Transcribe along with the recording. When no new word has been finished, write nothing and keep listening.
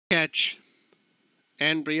Catch.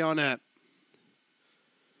 And Brianna.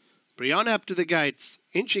 Brianna up to the gates.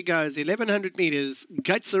 In she goes, 1,100 metres.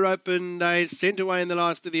 Gates are open. They sent away in the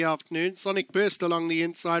last of the afternoon. Sonic Burst along the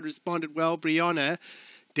inside responded well. Brianna.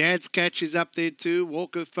 Dad's Catch is up there too.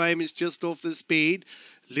 Walk of Fame is just off the speed.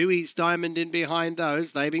 Louis Diamond in behind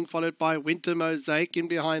those. They're being followed by Winter Mosaic in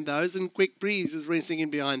behind those. And Quick Breeze is racing in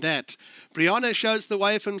behind that. Brianna shows the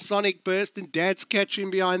way from Sonic Burst and Dad's Catch in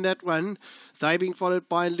behind that one. They're being followed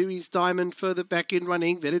by Louis Diamond further back in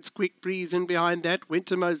running. Then it's Quick Breeze in behind that.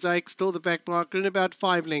 Winter Mosaic still the back marker and about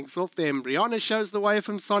 5 lengths off them. Brianna shows the way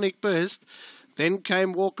from Sonic Burst. Then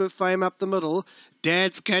came Walk of Fame up the middle.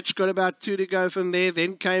 Dad's Catch got about 2 to go from there.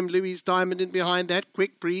 Then came Louis Diamond in behind that.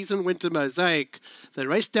 Quick Breeze and Winter Mosaic. They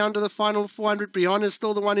raced down to the final 400. Brianna's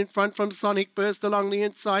still the one in front from Sonic Burst along the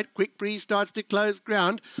inside. Quick Breeze starts to close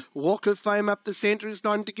ground. Walk of Fame up the centre is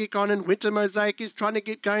starting to kick on. And Winter Mosaic is trying to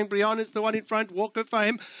get going. Brianna's the one in front. Walk of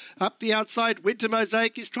Fame up the outside. Winter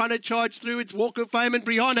Mosaic is trying to charge through. It's Walk of Fame and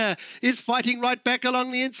Brianna is fighting right back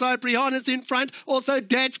along the inside. Brianna's in front. Also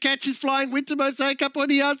Dad's Catch is flying. Winter Mosaic up on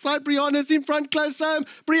the outside. Brianna's in front. Close home.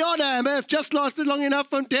 Brianna may have just lasted long enough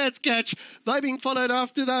from Dad's Catch. They're being followed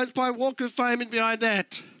after those by Walk of Fame and behind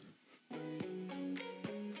that.